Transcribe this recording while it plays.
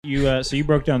So you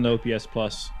broke down the OPS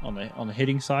plus on the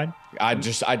hitting side. I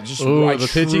the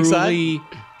pitching side?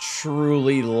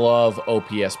 truly love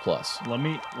OPS plus. Let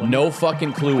me No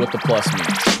fucking clue what the plus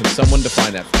means. Can someone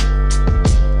define that for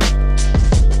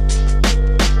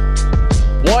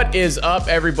me? What is up,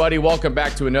 everybody? Welcome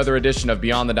back to another edition of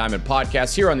Beyond the Diamond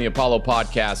podcast here on the Apollo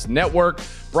Podcast Network.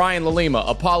 Brian Lalima,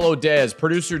 Apollo Dez,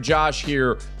 producer Josh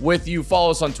here with you. Follow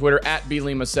us on Twitter at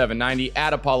BLima790,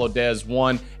 at Apollo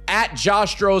Dez1, at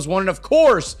Josh Stros1, and of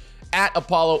course, at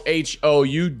Apollo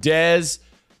HOU. Dez,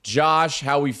 Josh,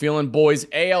 how we feeling, boys?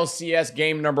 ALCS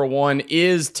game number 1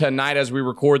 is tonight as we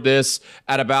record this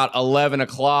at about 11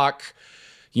 o'clock.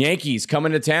 Yankees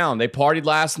coming to town. They partied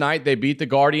last night. They beat the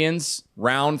Guardians.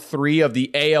 Round 3 of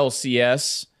the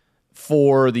ALCS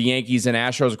for the Yankees and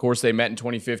Astros. Of course, they met in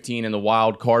 2015 in the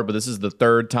wild card, but this is the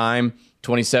third time,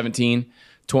 2017,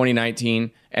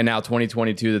 2019, and now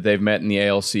 2022 that they've met in the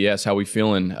ALCS. How we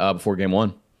feeling before game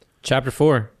 1? Chapter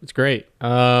 4. It's great.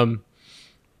 The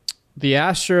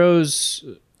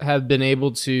Astros have been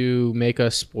able to make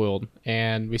us spoiled,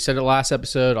 and we said it last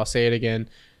episode. I'll say it again.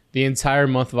 The entire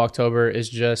month of October is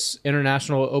just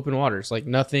international open waters. Like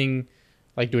nothing,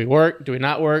 like do we work? Do we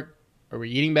not work? Are we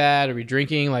eating bad? Are we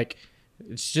drinking? Like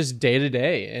it's just day to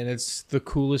day, and it's the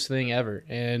coolest thing ever.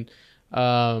 And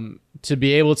to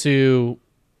be able to,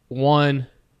 one,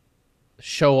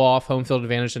 show off home field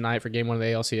advantage tonight for game 1 of the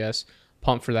ALCS,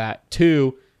 pumped for that.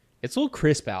 2, it's a little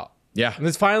crisp out. Yeah. And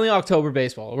it's finally October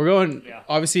baseball. We're going,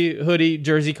 obviously, hoodie,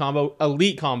 jersey combo,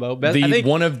 elite combo.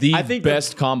 One of the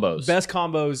best combos. Best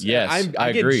combos. Yes,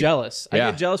 I get agree. jealous. I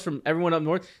get jealous from everyone up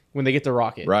north when they get to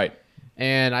rock it. Right.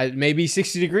 And I may be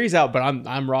 60 degrees out, but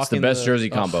I'm rocking It's the best jersey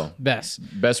combo.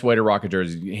 Best way to rock a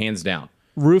jersey, hands down.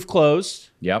 Roof closed.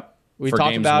 Yep. We for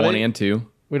talked games about 1 it. and 2.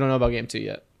 We don't know about game 2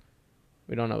 yet.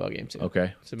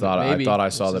 Okay. So I thought I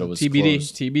saw that it was TBD.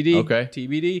 closed. TBD. Okay.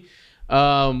 TBD.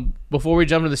 Before we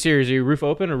jump into the series, are you roof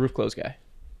open or roof closed guy?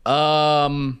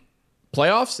 Playoffs?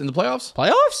 In the playoffs?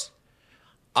 Playoffs?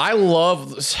 I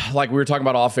love, like we were talking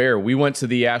about off air, we went to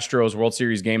the Astros World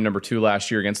Series game number 2 last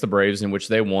year against the Braves, in which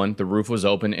they won. The roof was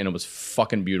open, and it was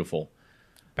fucking beautiful.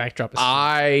 Backdrop is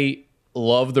I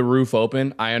love the roof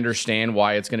open. I understand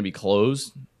why it's going to be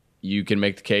closed. You can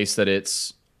make the case that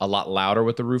it's a lot louder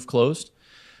with the roof closed,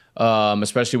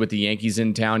 especially with the Yankees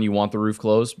in town. You want the roof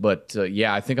closed. But,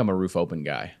 yeah, I think I'm a roof open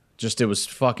guy. It was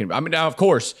fucking... I mean, now, of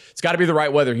course, it's got to be the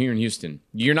right weather here in Houston.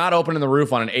 You're not opening the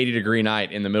roof on an 80-degree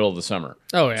night in the middle of the summer.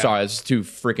 Oh, yeah. Sorry, it's too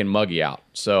freaking muggy out.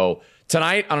 So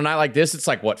tonight, on a night like this, it's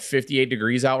like, 58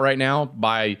 degrees out right now?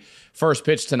 By first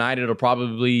pitch tonight, it'll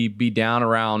probably be down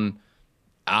around,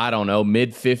 I don't know,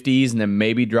 mid-50s and then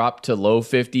maybe drop to low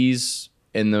 50s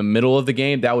in the middle of the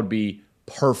game. That would be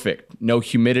perfect. No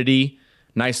humidity.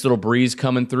 Nice little breeze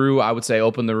coming through. I would say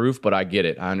open the roof, but I get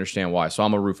it. I understand why. So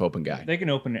I'm a roof open guy. They can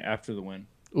open it after the win.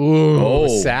 Ooh,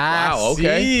 sassy. Wow,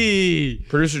 okay.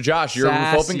 Producer Josh, you're a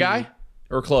roof open guy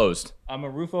or closed? I'm a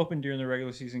roof open during the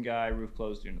regular season guy, roof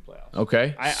closed during the playoffs.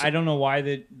 Okay. I don't know why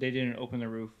they didn't open the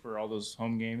roof for all those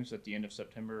home games at the end of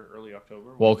September, early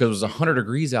October. Well, because it was 100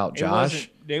 degrees out,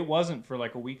 Josh. It wasn't for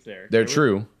like a week there. They're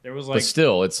true. There was but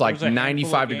still, it's like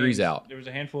 95 degrees out. There was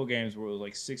a handful of games where it was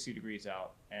like 60 degrees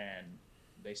out, and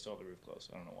they still had the roof closed.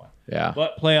 I don't know why. Yeah.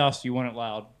 But playoffs, you want it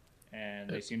loud, and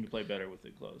they seem to play better with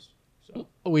it closed. So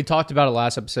we talked about it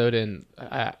last episode, and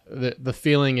the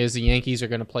feeling is the Yankees are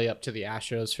going to play up to the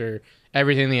Astros for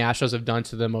everything the Astros have done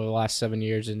to them over the last 7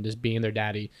 years and just being their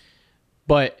daddy.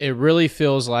 But it really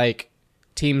feels like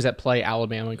teams that play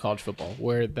Alabama in college football,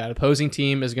 where that opposing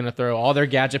team is going to throw all their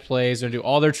gadget plays, they're going to do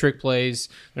all their trick plays,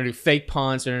 they're going to do fake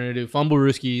punts, they're going to do fumble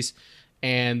rooskies,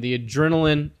 and the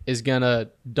adrenaline is going to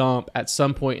dump at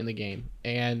some point in the game.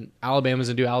 And Alabama's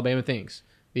going to do Alabama things.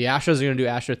 The Astros are going to do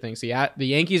Astro things. The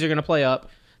Yankees are going to play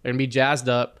up. They're going to be jazzed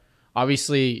up.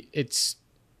 Obviously, it's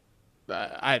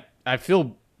I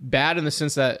feel bad in the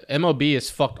sense that MLB has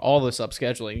fucked all this up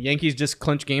scheduling. Yankees just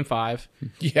clinched Game 5.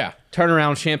 Yeah.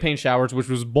 Turnaround champagne showers, which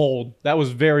was bold. That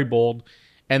was very bold.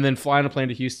 And then flying a plane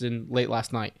to Houston late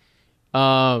last night.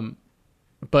 But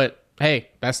hey,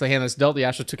 that's the hand that's dealt. The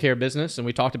Astros took care of business, and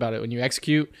we talked about it. When you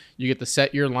execute, you get to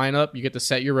set your lineup, you get to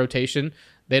set your rotation.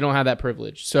 They don't have that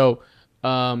privilege. So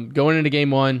going into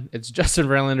game 1, it's Justin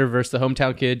Verlander versus the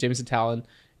hometown kid, Jameson Talon.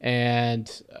 And,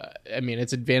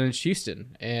 it's advantage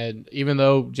Houston. And even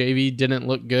though JV didn't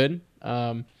look good,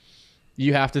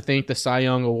 you have to think the Cy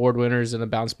Young Award winner is going to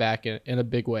bounce back in a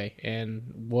big way.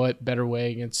 And what better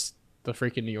way against the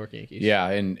freaking New York Yankees? Yeah,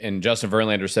 and Justin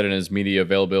Verlander said in his media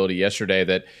availability yesterday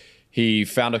that he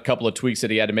found a couple of tweaks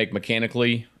that he had to make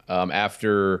mechanically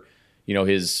after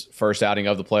his first outing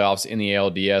of the playoffs in the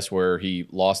ALDS where he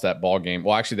lost that ball game.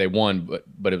 Well, actually they won,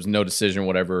 but it was no decision,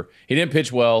 whatever. He didn't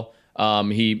pitch well.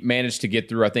 He managed to get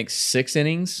through, I think, 6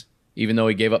 innings, even though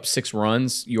he gave up 6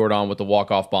 runs. Jordan with the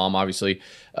walk-off bomb, obviously.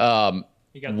 He got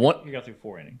through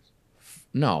 4 innings.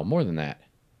 No, more than that.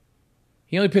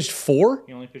 He only pitched 4?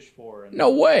 He only pitched 4. No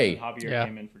way. Javier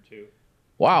came in for 2.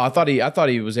 Wow, I thought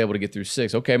he was able to get through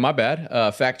 6. Okay, my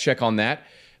bad. Fact check on that.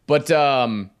 But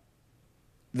another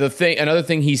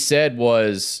thing he said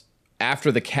was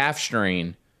after the calf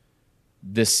strain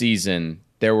this season,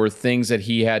 there were things that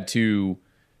he had to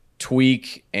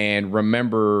tweak and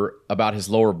remember about his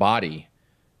lower body.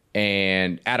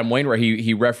 And Adam Wainwright,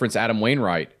 he referenced Adam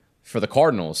Wainwright for the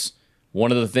Cardinals.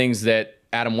 One of the things that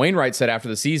Adam Wainwright said after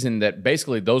the season that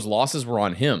basically those losses were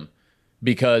on him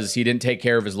because he didn't take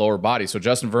care of his lower body. So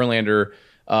Justin Verlander,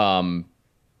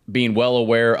 being well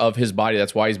aware of his body,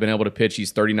 that's why he's been able to pitch.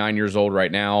 He's 39 years old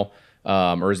right now,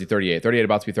 or is he 38? 38,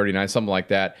 about to be 39, something like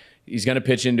that. He's going to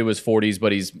pitch into his 40s,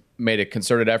 but he's made a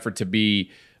concerted effort to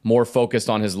be more focused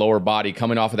on his lower body,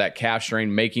 coming off of that calf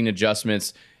strain, making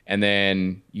adjustments, and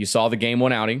then you saw the game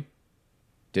 1 outing.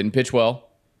 Didn't pitch well.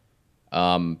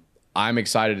 I'm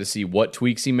excited to see what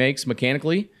tweaks he makes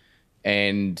mechanically.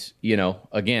 And,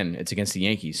 again, it's against the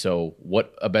Yankees. So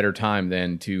what a better time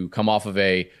than to come off of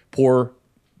a poor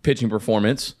pitching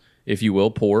performance, if you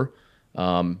will, poor,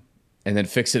 and then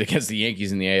fix it against the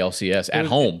Yankees in the ALCS at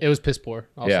home. It was piss poor.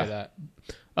 I'll say that.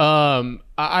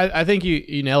 I think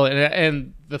you nail it.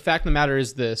 And the fact of the matter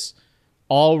is this.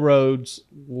 All roads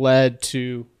led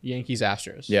to Yankees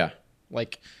Astros. Yeah.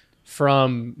 Like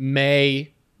from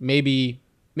May, maybe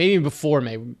before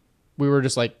May, we were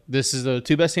just like, this is the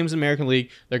 2 best teams in the American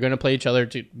League. They're going to play each other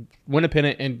to win a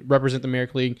pennant and represent the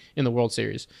American League in the World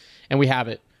Series. And we have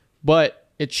it. But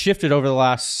it shifted over the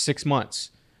last 6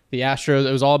 months. The Astros,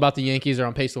 it was all about the Yankees. They're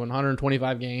on pace to win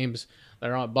 125 games.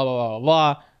 They're on blah, blah, blah,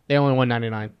 blah, blah. They only won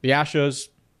 99. The Astros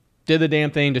did the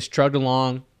damn thing, just trudged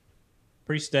along.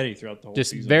 Pretty steady throughout the whole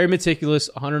Just season. very meticulous,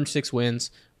 106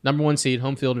 wins, number 1 seed,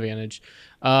 home field advantage.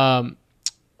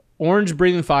 Orange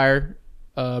Breathing Fire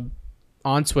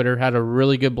on Twitter had a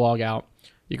really good blog out.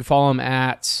 You can follow him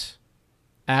at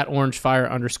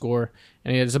 @orangefire_,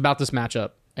 and it's about this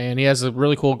matchup. And he has a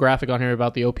really cool graphic on here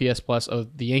about the OPS plus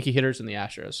of the Yankee hitters and the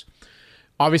Astros.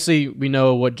 Obviously, we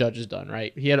know what Judge has done,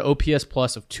 right? He had an OPS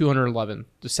plus of 211,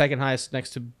 the second highest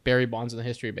next to Barry Bonds in the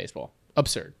history of baseball.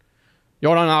 Absurd.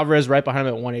 Yordan Alvarez right behind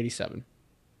him at 187.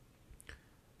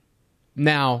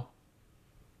 Now,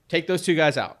 take those 2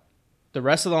 guys out. The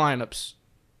rest of the lineups,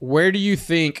 where do you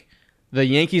think the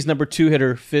Yankees number 2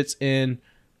 hitter fits in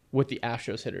with the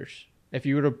Astros hitters? If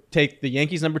you were to take the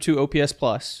Yankees number 2 OPS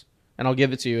plus, and I'll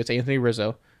give it to you, it's Anthony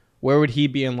Rizzo, where would he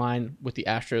be in line with the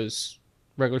Astros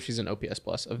regular season OPS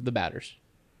plus of the batters?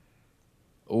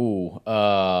 Ooh,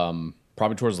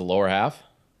 probably towards the lower half.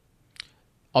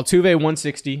 Altuve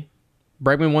 160,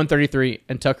 Bregman 133,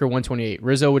 and Tucker 128.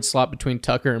 Rizzo would slot between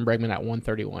Tucker and Bregman at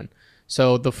 131.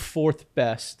 So the 4th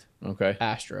best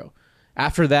Astro.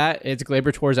 After that, it's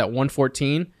Gleyber Torres at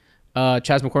 114.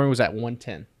 Chas McCormick was at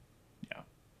 110. Yeah.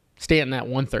 Stanton at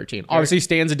 113. Obviously,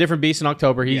 Stanton's a different beast in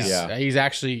October. He's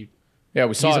actually... Yeah,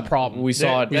 we saw he's it. a problem. We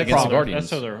saw it He's a against the problem. Guardians.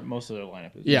 That's how most of their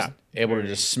lineup is. Yeah. Able to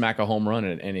just smack a home run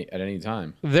at any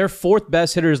time. Their 4th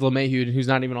best hitter is LeMahieu, who's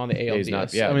not even on the ALDS. not-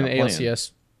 the not playing.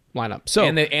 ALCS lineup. So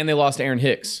And they lost Aaron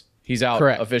Hicks. He's out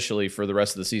Correct. officially for the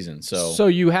rest of the season. So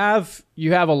you have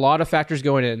a lot of factors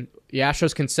going in. The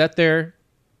Astros can set their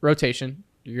rotation.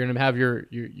 You're going to have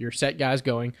your set guys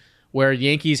going. Where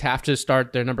Yankees have to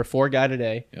start their number 4 guy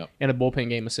today in a bullpen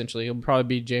game. Essentially, it'll probably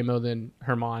be J-Mo, then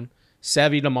Herman,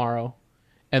 Sevy tomorrow,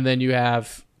 and then you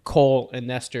have Cole and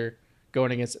Nestor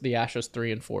going against the Astros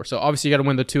 3 and 4. So obviously you got to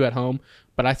win the 2 at home,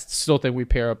 but I still think we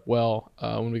pair up well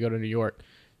when we go to New York.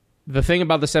 The thing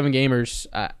about the 7 gamers,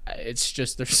 it's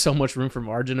just there's so much room for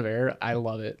margin of error. I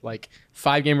love it. Like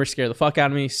 5 gamers scare the fuck out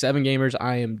of me. 7 gamers,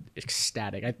 I am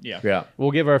ecstatic. yeah.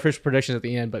 We'll give our official predictions at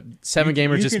the end, but 7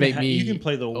 gamers just make me. You can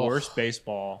play the worst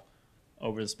baseball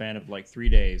over the span of like 3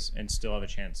 days and still have a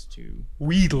chance to.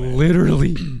 We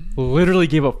literally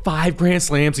gave up 5 grand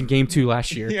slams in game 2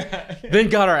 last year. Then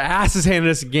got our asses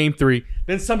handed us in game 3.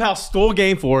 Then somehow stole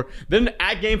game 4. Then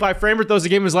at game 5, Framber throws the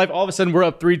game of his life. All of a sudden, we're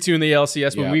up 3-2 in the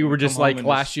LCS when we were just like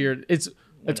last year. It's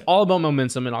all about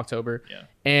momentum in October. Yeah.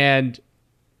 And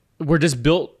we're just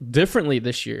built differently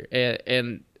this year.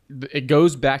 And it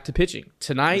goes back to pitching.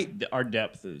 Tonight, Our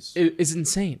depth is. it's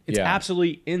insane. It's Yeah.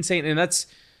 absolutely insane. And that's,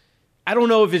 I don't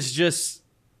know if it's just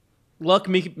luck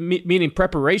meaning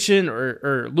preparation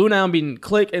or Luna being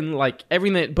click and like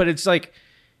everything, but it's like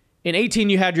in 18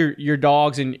 you had your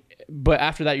dogs but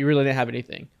after that you really didn't have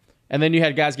anything. And then you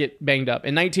had guys get banged up.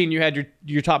 In 19, you had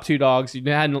your top 2 dogs. You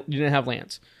didn't have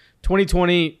Lance.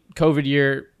 2020, COVID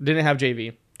year, didn't have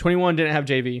JV. 21 didn't have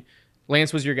JV.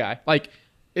 Lance was your guy. Like,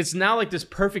 it's now like this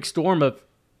perfect storm of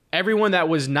everyone that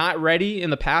was not ready in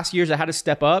the past years that had to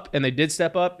step up, and they did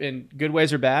step up in good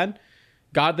ways or bad,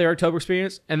 got their October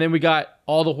experience, and then we got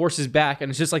all the horses back, and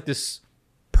it's just like this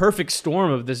perfect storm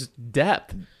of this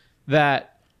depth that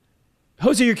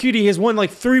Jose Urquidy has won like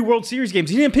 3 World Series games.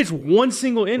 He didn't pitch one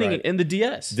single inning in the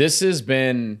DS. This has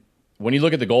been, when you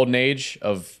look at the golden age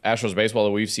of Astros baseball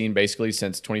that we've seen basically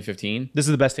since 2015, This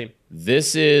is the best team.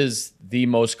 this is the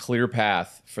most clear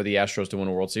path for the Astros to win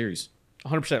a World Series.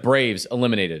 100%. Braves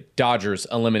eliminated, Dodgers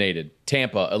eliminated,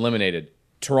 Tampa eliminated,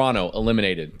 Toronto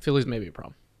eliminated. Phillies may be a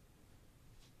problem.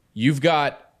 You've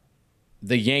got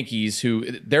the Yankees, who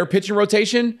their pitching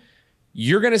rotation,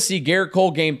 you're going to see Garrett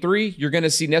Cole game 3, you're going to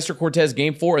see Nestor Cortez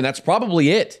game 4, and that's probably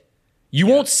it. You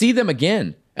won't see them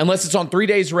again unless it's on 3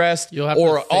 days rest You'll have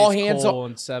or to face all hands Cole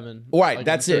on in 7. Right, like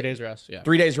that's in 3 it. days rest. Yeah.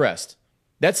 3 days rest.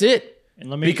 That's it. And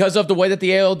let me, Because of the way that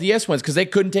the ALDS wins, because they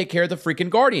couldn't take care of the freaking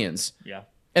Guardians. yeah.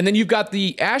 And then you've got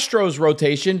the Astros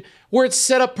rotation where it's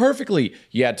set up perfectly.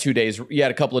 You had 2 days, you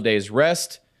had a couple of days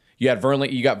rest. You got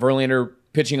Verlander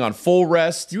pitching on full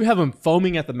rest. You have them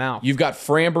foaming at the mouth. You've got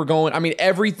Framber going. I mean,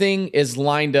 everything is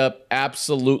lined up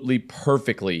absolutely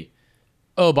perfectly.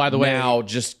 Oh, by the way, Now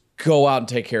just go out and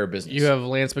take care of business. you have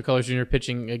Lance McCullers Jr.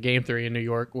 pitching a game 3 in New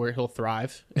York where he'll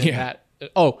thrive. And Yeah.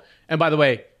 And by the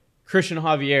way, Christian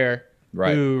Javier,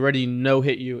 Right. who already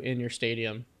no-hit you in your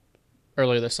stadium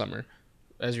earlier this summer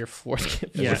as your 4th.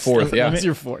 As your 4th, yeah. As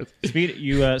your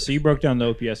 4th. So you broke down the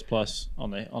OPS plus on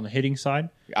the hitting side.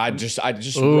 I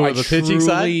the pitching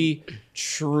side?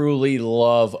 truly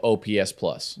love OPS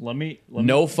plus. Let me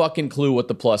No fucking clue what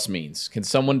the plus means. Can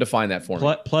someone define that for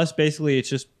me? plus basically it's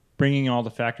just bringing all the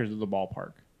factors of the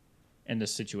ballpark in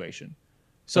this situation.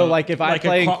 So, like, if I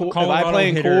play in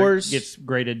Coors, gets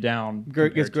graded down.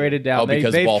 gets graded down. Oh,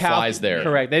 because the ball flies there.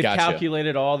 Correct. They've Gotcha.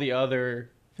 calculated all the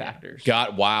other factors.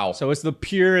 Wow. So it's the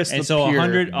purest. And the so pure.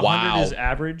 100 Wow. is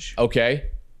average. Okay.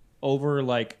 Over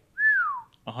like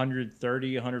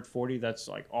 130, 140, that's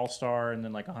like all-star, and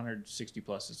then like 160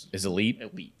 plus Is elite?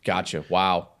 elite. Gotcha.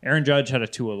 Wow. Aaron Judge had a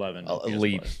 211.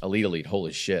 Elite.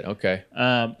 Holy shit. Okay.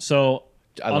 So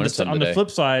I on learned the, something on the today. flip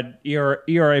side,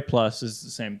 ERA plus is the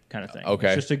same kind of thing. Okay.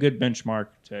 It's just a good benchmark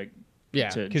to Yeah,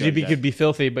 to because judge you that. could be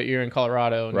filthy, but you're in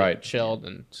Colorado and Right. you're chilled,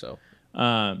 and so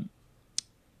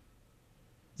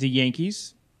The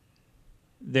Yankees,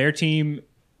 their team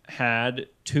had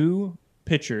 2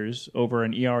 pitchers over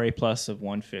an ERA plus of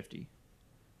 150.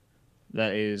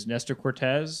 That is Nestor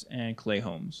Cortez and Clay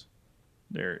Holmes.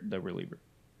 They're the reliever.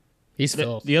 he's The,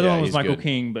 filth. the other Yeah, one was he's Michael good.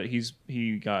 King, but his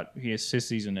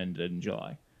season ended in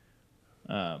July.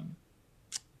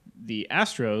 The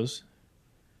Astros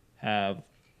have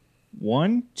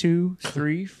 1, 2,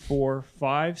 3, 4,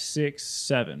 5, 6,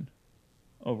 7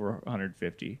 over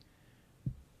 150.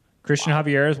 Christian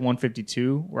Javier is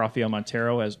 152. Rafael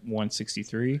Montero has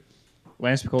 163.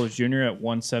 Lance McCullers Jr. at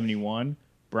 171.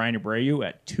 Brian Abreu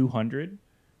at 200.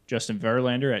 Justin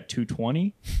Verlander at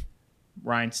 220.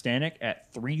 Ryan Stanek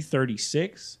at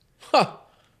 336.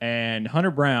 And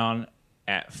Hunter Brown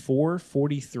at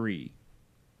 443.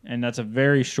 And that's a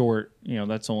very short,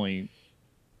 that's only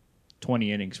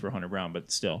 20 innings for Hunter Brown,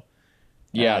 but still.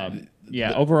 Yeah.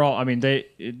 Overall, I mean,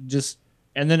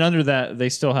 and then under that, they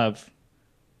still have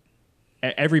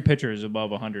every pitcher is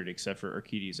above 100 except for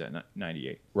Urquidy's at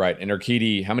 98. Right. And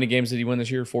Urquidy, how many games did he win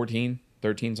this year? 14?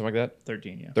 13, something like that?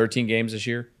 13, yeah. 13 games this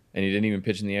year? And he didn't even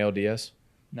pitch in the ALDS?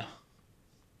 No.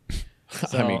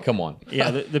 I mean, come on.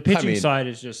 Yeah, the pitching side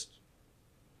is just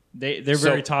they're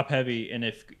very top heavy, and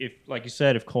if like you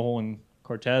said, if Cole and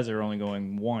Cortez are only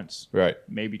going once, Right.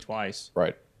 maybe twice.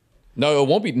 Right. No, it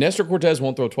won't be. Nestor Cortez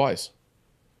won't throw twice.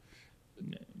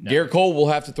 No. Garrett Cole will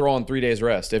have to throw on 3 days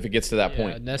rest if it gets to that Yeah,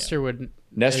 point. Nestor would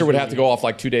Have to go off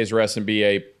like 2 days rest and be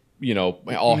a,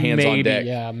 all hands on deck.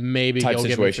 Yeah, maybe type he'll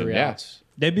situation, Give him 3 yeah. outs.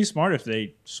 They'd be smart if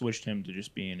they switched him to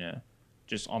just being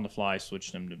just on the fly,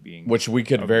 switched him to being Which we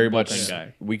could a very bullpen much,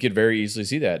 guy. we could very easily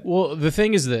see that. Well, the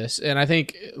thing is this, and I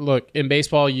think, look, in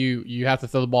baseball, you have to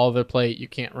throw the ball to their plate. You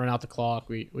can't run out the clock.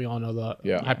 We all know the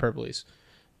hyperboles.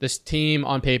 This team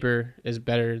on paper is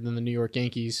better than the New York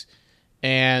Yankees,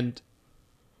 and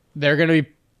they're going to be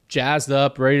jazzed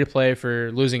up, ready to play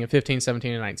for losing in 15,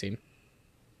 17, and 19.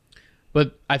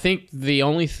 But I think the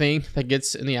only thing that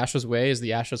gets in the Astros' way is the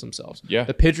Astros themselves. Yeah.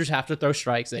 The pitchers have to throw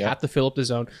strikes. They have to fill up the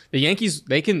zone. The Yankees,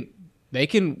 they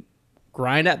can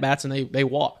grind at bats and they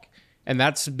walk. And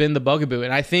that's been the bugaboo.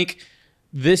 And I think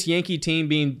this Yankee team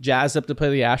being jazzed up to play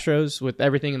the Astros with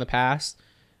everything in the past,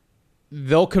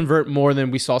 they'll convert more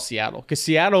than we saw Seattle. Because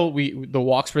Seattle, the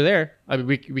walks were there. I mean,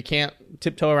 we can't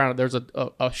tiptoe around it. There's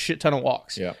a shit ton of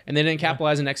walks. Yeah. And they didn't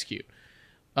capitalize and execute.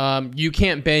 You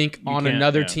can't bank on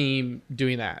another team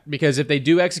doing that. Because if they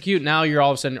do execute, now you're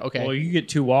all of a sudden, okay. Well, you get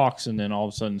 2 walks, and then all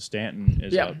of a sudden Stanton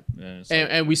is up.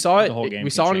 And we saw it. We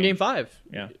saw it in Game 5.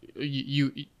 Yeah.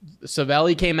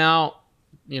 Savelli came out,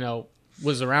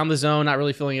 was around the zone, not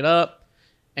really filling it up.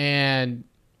 And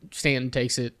Stanton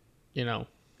takes it, in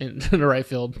the right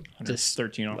field, just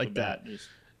 13 off like the bat.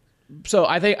 So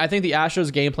I think the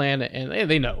Astros game plan, and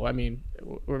they know. I mean,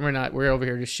 we're over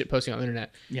here just shit posting on the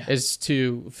internet. Yeah. Is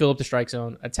to fill up the strike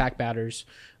zone, attack batters,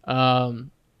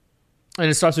 and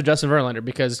it starts with Justin Verlander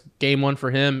because Game 1 for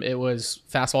him it was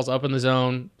fastballs up in the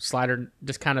zone, slider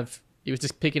just he was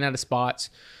just picking out of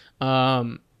spots,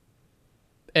 and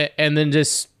then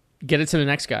just get it to the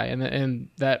next guy, and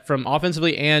that from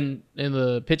offensively and in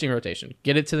the pitching rotation,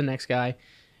 get it to the next guy.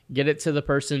 Get it to the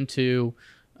person to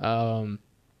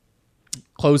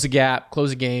close the gap,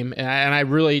 close a game. And I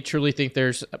really, truly think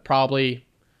there's probably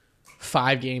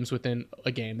 5 games within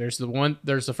a game. There's the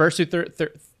first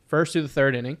through the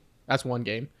third inning. That's one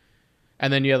game.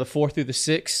 And then you have the 4th through the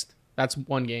 6th. That's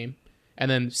one game.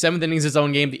 And then 7th inning is its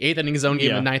own game. The 8th inning is its own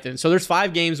game. And 9th inning. So there's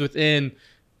 5 games within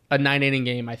a 9-inning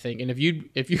game, I think. And if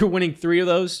you're winning 3 of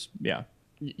those,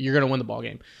 you're going to win the ball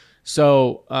game.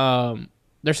 So,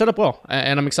 they're set up well,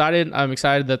 and I'm excited. I'm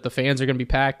excited that the fans are going to be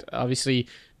packed. Obviously,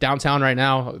 downtown right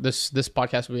now, this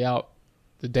podcast will be out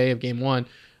the day of Game 1.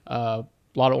 A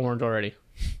lot of orange already.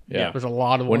 Yeah. There's a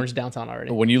lot of orange downtown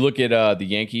already. When you look at the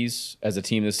Yankees as a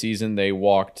team this season, they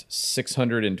walked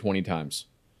 620 times.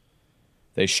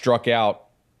 They struck out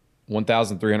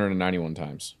 1,391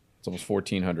 times. It's almost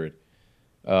 1,400.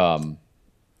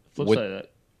 Flip side of that,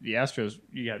 the Astros,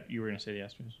 you were going to say the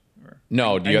Astros?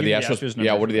 No, do you have the Astros?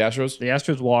 Yeah, what are the Astros? The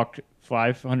Astros walked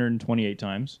 528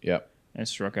 times. Yep. And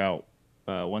struck out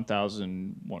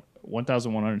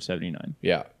 1,179.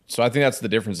 Yeah. So I think that's the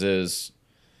difference is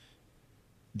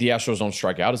the Astros don't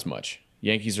strike out as much.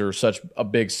 Yankees are such a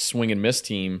big swing and miss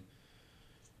team.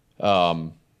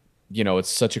 It's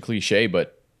such a cliche,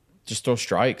 but just throw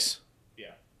strikes.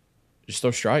 Yeah. Just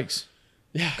throw strikes.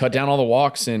 Yeah. Cut down all the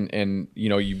walks and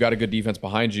you've got a good defense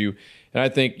behind you. And I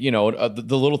think,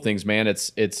 the little things, man,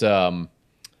 it's if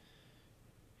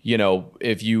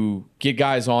you get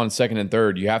guys on second and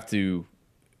third, you have to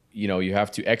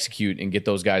execute and get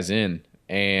those guys in.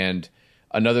 And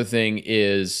another thing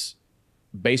is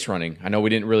base running. I know we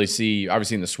didn't really see,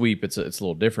 obviously in the sweep, it's a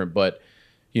little different, but,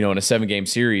 in a 7-game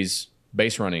series,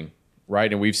 base running,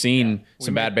 right? And we've seen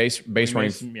some bad base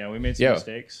running. We made some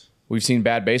mistakes. We've seen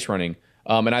bad base running.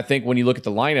 And I think when you look at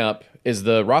the lineup, is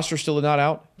the roster still not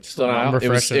out? Still not out. It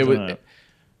was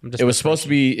supposed to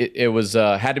be. It was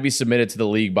had to be submitted to the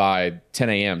league by 10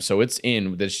 a.m. So it's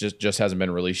in. This just hasn't been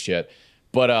released yet.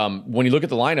 But when you look at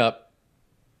the lineup,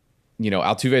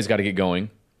 Altuve's got to get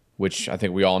going, which I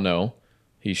think we all know.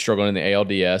 He's struggling in the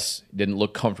ALDS. Didn't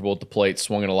look comfortable at the plate.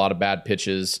 Swung at a lot of bad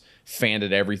pitches. Fanned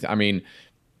at everything. I mean,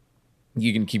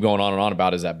 you can keep going on and on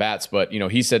about his at bats, but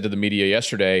he said to the media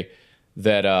yesterday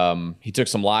that he took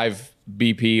some live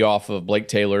BP off of Blake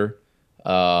Taylor.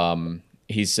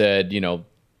 He said,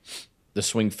 the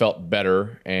swing felt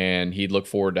better, and he'd look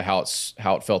forward to how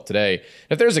it felt today.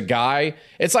 If there's a guy,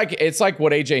 it's like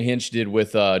what AJ Hinch did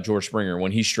with George Springer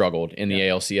when he struggled in the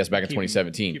ALCS back in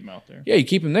 2017. Keep him out there. Yeah, you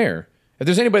keep him there. If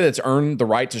there's anybody that's earned the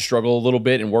right to struggle a little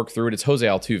bit and work through it, it's Jose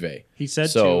Altuve. He said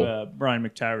to Brian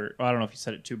McTaggart, I don't know if he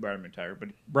said it to Brian McTaggart, but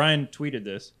Brian tweeted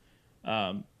this.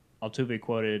 Altuve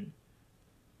quoted,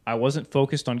 "I wasn't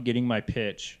focused on getting my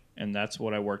pitch, and that's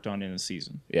what I worked on in the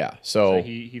season." Yeah, so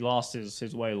he lost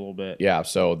his way a little bit. Yeah,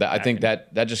 so I think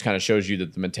that just kind of shows you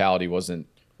that the mentality wasn't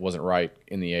right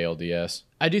in the ALDS.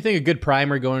 I do think a good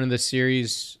primer going into this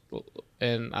series,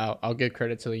 and I'll give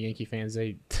credit to the Yankee fans.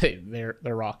 They're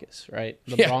raucous, right?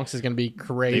 The Bronx is going to be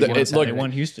crazy. They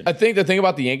won Houston. I think the thing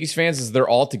about the Yankees fans is they're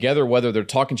all together, whether they're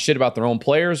talking shit about their own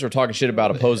players or talking shit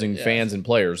about opposing fans and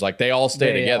players. Like they all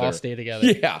stay together. All stay together.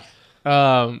 Yeah.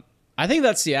 I think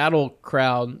that Seattle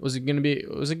crowd was a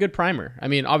good primer. I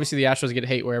mean, obviously the Astros get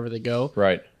hate wherever they go,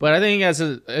 right? But I think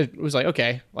it was like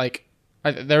okay, like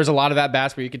there was a lot of at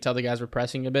bats where you could tell the guys were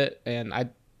pressing a bit, and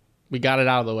we got it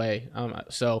out of the way.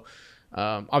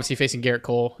 Obviously facing Garrett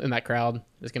Cole in that crowd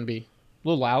is going to be a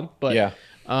little loud, but yeah.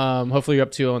 Hopefully you're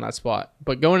up 2-0 in that spot.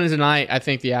 But going into tonight, I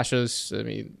think the Astros. I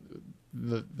mean,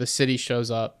 the city shows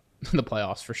up in the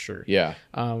playoffs for sure. Yeah,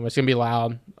 it's going to be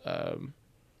loud.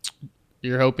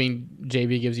 You're hoping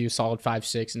JV gives you a solid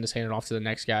 5-6 and just hand it off to the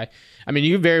next guy. I mean,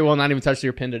 you can very well not even touch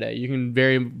your pin today. You can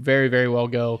very, very, very well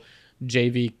go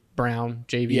JV Brown,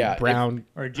 JV, Yeah, Brown,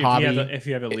 Or if Hobby. if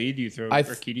you have a lead, you throw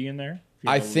Urquidy in there. If you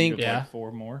I have a lead think- of, like, Yeah.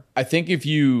 4 more. I think if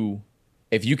you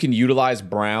can utilize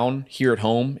Brown here at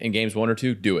home in games 1 or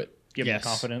 2, do it. Give him Yes.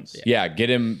 confidence. Yeah, get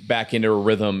him back into a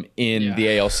rhythm in the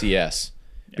ALCS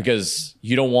because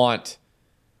you don't want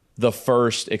the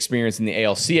first experience in the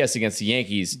ALCS against the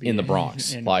Yankees in the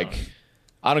Bronx. in the Like, Bronx.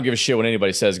 I don't give a shit what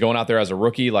anybody says. Going out there as a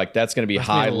rookie, like that's going to be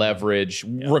high gonna be- leverage,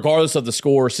 regardless of the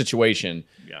score situation.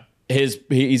 Yeah.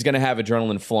 He's going to have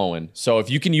adrenaline flowing. So if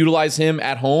you can utilize him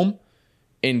at home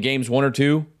in games 1 or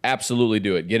 2, absolutely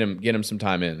do it. Get him some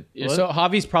time in. So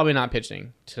Javi's probably not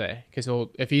pitching today because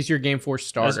if he's your game 4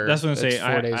 starter, That's what I'm saying.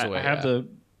 4 days I away. have the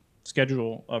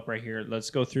schedule up right here. Let's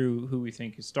go through who we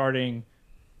think is starting,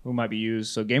 who might be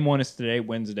used. So game 1 is today,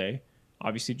 Wednesday.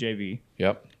 Obviously JV.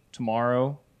 Yep.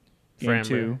 Tomorrow, game Framber.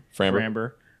 2,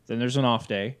 Framber. Then there's an off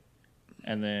day,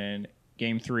 and then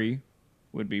game 3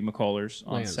 would be McCullers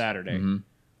on Lance. Saturday. Mm-hmm.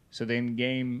 So then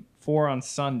game 4 on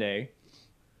Sunday.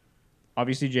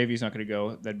 Obviously JV's not going to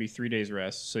go. That'd be 3 days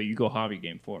rest. So you go Javi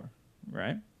game 4,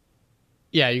 right?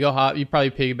 Yeah, you go. You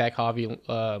probably piggyback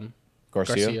Javi,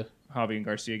 Garcia. Javi and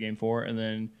Garcia game 4, and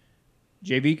then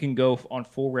JV can go on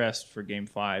full rest for game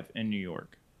 5 in New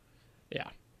York. Yeah,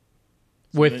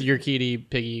 with then- your Kitty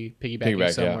piggybacking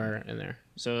Piggyback, somewhere in there.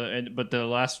 So, but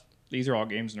these are all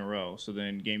games in a row. So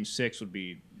then game 6 would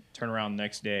be turnaround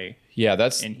next day Yeah,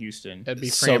 that's in Houston. That'd be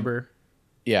So- Framber.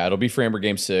 yeah. It'll be Framber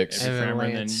game 6. And then And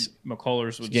then Lance.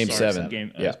 McCullers would Game start 7.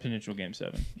 Game, Yeah. potential game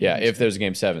 7. Yeah, if there's a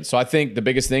game 7. So I think the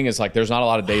biggest thing is like there's not a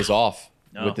lot of days off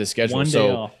No, with this schedule. one day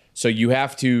so off. so you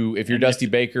have to, if you're And Dusty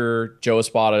Baker, Joe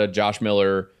Espada, Josh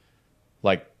Miller,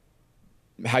 like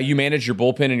how you manage your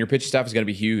bullpen and your pitching staff is going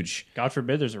to be huge. God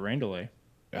forbid there's a rain delay.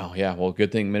 Oh yeah, well,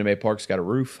 good thing Minute Maid Park's got a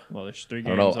roof. Well, there's 3 I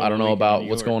games. don't know. I don't know about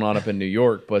what's going on up in New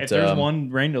York, but If there's one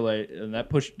rain delay, and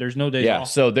there's no days yeah. off.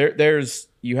 So there's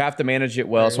you have to manage it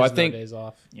well. There So I is no think days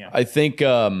off. Yeah. I think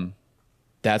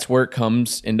that's where it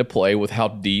comes into play with how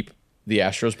deep the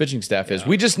Astros pitching staff is.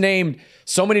 We just named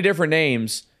so many different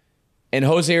names, and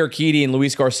Jose Urquidy and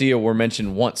Luis Garcia were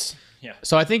mentioned once.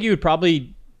 So I think you would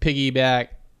probably piggyback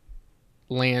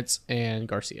Lance and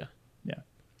Garcia. Yeah.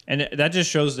 And that just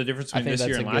shows the difference I between think this that's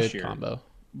year a and last good year. combo.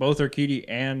 Both Urquidy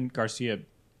and Garcia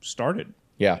started.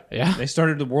 Yeah, Yeah. They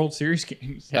started the World Series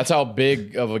games. that's how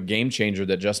big of a game changer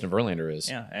that Justin Verlander is.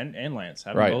 Yeah, and Lance.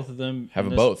 Having Right. both of them.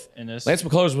 Having in this, both. In this, Lance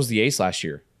McCullers was the ace last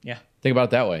year. yeah. Think about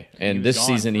it that way. And was this gone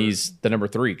season, for- he's the number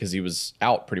 3 because he was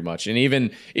out pretty much. And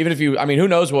even if you, I mean, who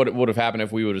knows what would have happened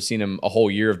if we would have seen him a whole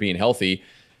year of being healthy.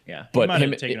 Yeah. But he might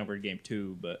him- have taken over game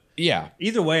 2, but Yeah,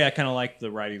 either way, I kind of like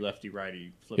the righty, lefty,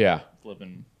 Yeah.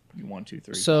 flipping 1, 2,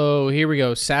 3. So here we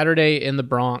go. Saturday in the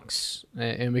Bronx,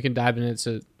 and we can dive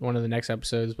into one of the next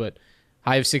episodes. But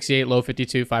high of 68, low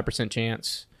 52, 5%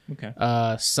 chance. okay.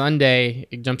 Sunday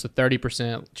it jumps to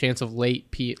 30% chance of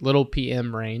little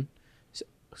PM rain.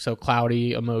 So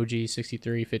cloudy emoji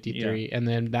 63, 53, and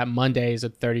then that Monday is a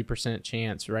 30%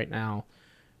 chance right now.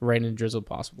 Rain and drizzle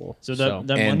possible. So that and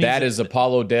Monday's that is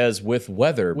Apollo Des with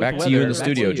weather. Back to you weather. in the Back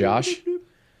studio, to you. Josh.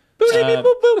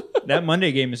 that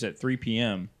Monday game is at 3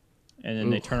 p.m. and then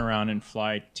they turn around and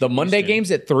fly. To The Monday Houston.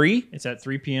 game's at 3. It's at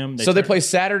 3 p.m. So they play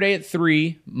Saturday at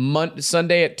 3,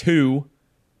 Sunday at 2,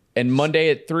 and Monday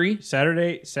at 3.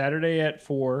 Saturday at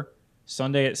 4,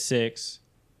 Sunday at 6,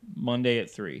 Monday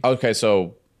at 3. Okay,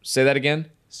 so say that again.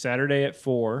 Saturday at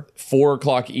 4, 4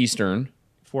 o'clock Eastern.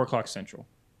 4 o'clock Central,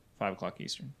 5 o'clock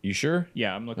Eastern. You sure?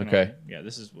 Yeah, I'm looking. Okay. At, yeah,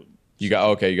 this is what. You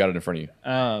got it in front of you.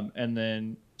 And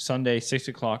then Sunday 6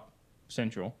 o'clock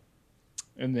Central,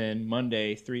 and then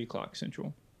Monday 3 o'clock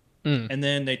Central, and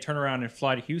then they turn around and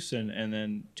fly to Houston, and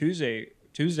then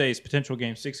Tuesday's potential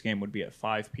game 6 game would be at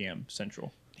 5 p.m.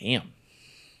 Central. Damn.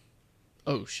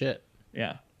 Oh shit!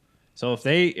 Yeah. So if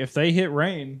they hit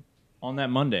rain on that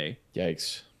Monday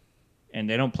Yikes. and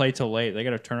they don't play till late, they got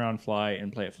to turn around, fly,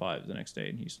 and play at 5 the next day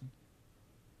in Houston.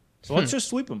 So let's just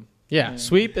sweep them. Yeah,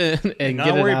 sweep and not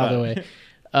get it worry out of the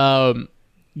about way.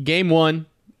 Game 1,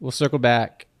 we'll circle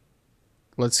back.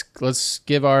 Let's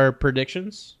give our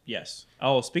predictions. Yes.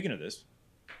 Oh, speaking of this,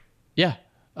 Yeah.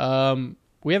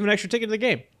 We have an extra ticket to the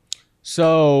game.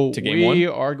 So To game we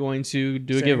 1? are going to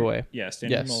do a giveaway. Yeah,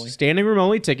 standing Yes. room only. Standing room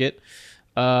only ticket.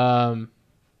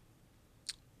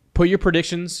 Put your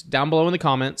predictions down below in the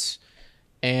comments,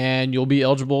 and you'll be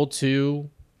eligible to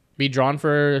be drawn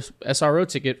for SRO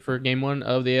ticket for game 1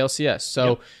 of the ALCS.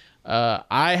 So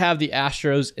I have the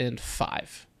Astros in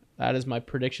 5. That is my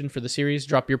prediction for the series.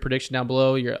 Drop your prediction down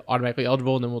below. You're automatically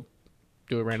eligible, and then we'll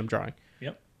do a random drawing.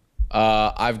 Yep.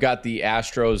 I've got the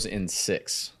Astros in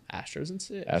 6. Astros in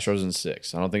 6. Astros in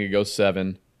 6. I don't think it goes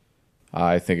 7.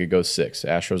 I think it goes 6.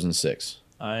 Astros in 6.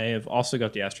 I have also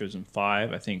got the Astros in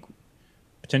 5. I think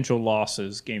potential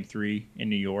losses, Game 3 in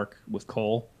New York with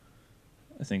Cole.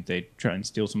 I think they try and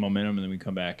steal some momentum, and then we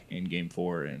come back in Game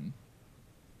 4 and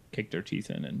kick their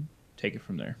teeth in and take it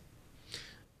from there.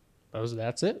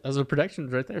 That's it. Those are the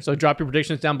predictions right there. So drop your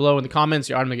predictions down below in the comments.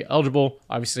 You're automatically eligible.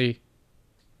 Obviously,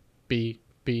 be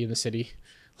in the city.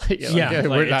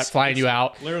 We're not flying you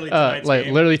out.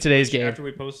 Literally today's game. After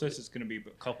we post this, it's going to be a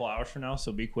couple hours from now,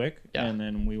 so be quick. Yeah. And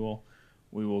then we will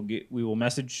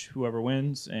message whoever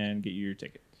wins and get you your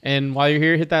ticket. And while you're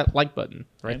here, hit that like button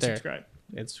right and there. Subscribe.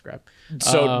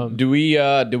 So do we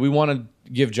want to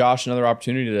give Josh another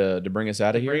opportunity to bring us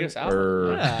out of here? Bring us out?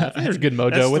 Or... Yeah, I think there's good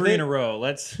mojo That's with 3 it. in a row.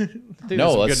 Let's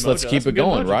keep it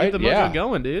going, right? Keep the mojo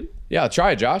going, dude. Yeah,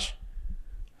 try it, Josh.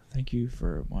 Thank you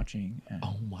for watching.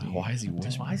 Oh my! Why is he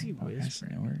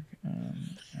whispering?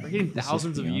 We're getting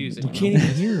thousands of views. You can't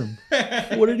even hear him.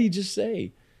 What did he just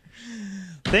say?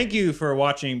 Thank you for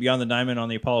watching Beyond the Diamond on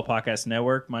the Apollo Podcast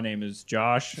Network. My name is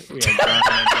Josh. We have Brian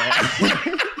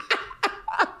and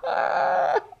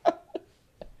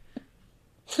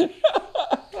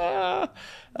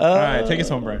All right, take us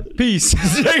home, Brian. Peace.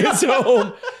 Take us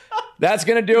home. That's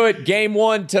gonna do it. Game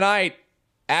 1 tonight.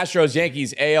 Astros,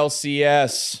 Yankees,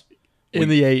 ALCS. In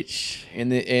the H.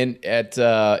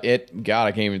 God,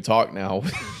 I can't even talk now.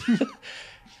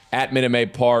 At Minute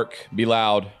Maid Park. Be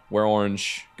loud. Wear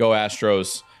orange. Go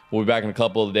Astros. We'll be back in a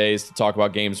couple of days to talk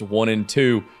about games 1 and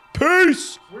 2.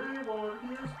 Peace. We didn't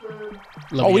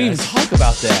even talk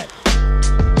about that.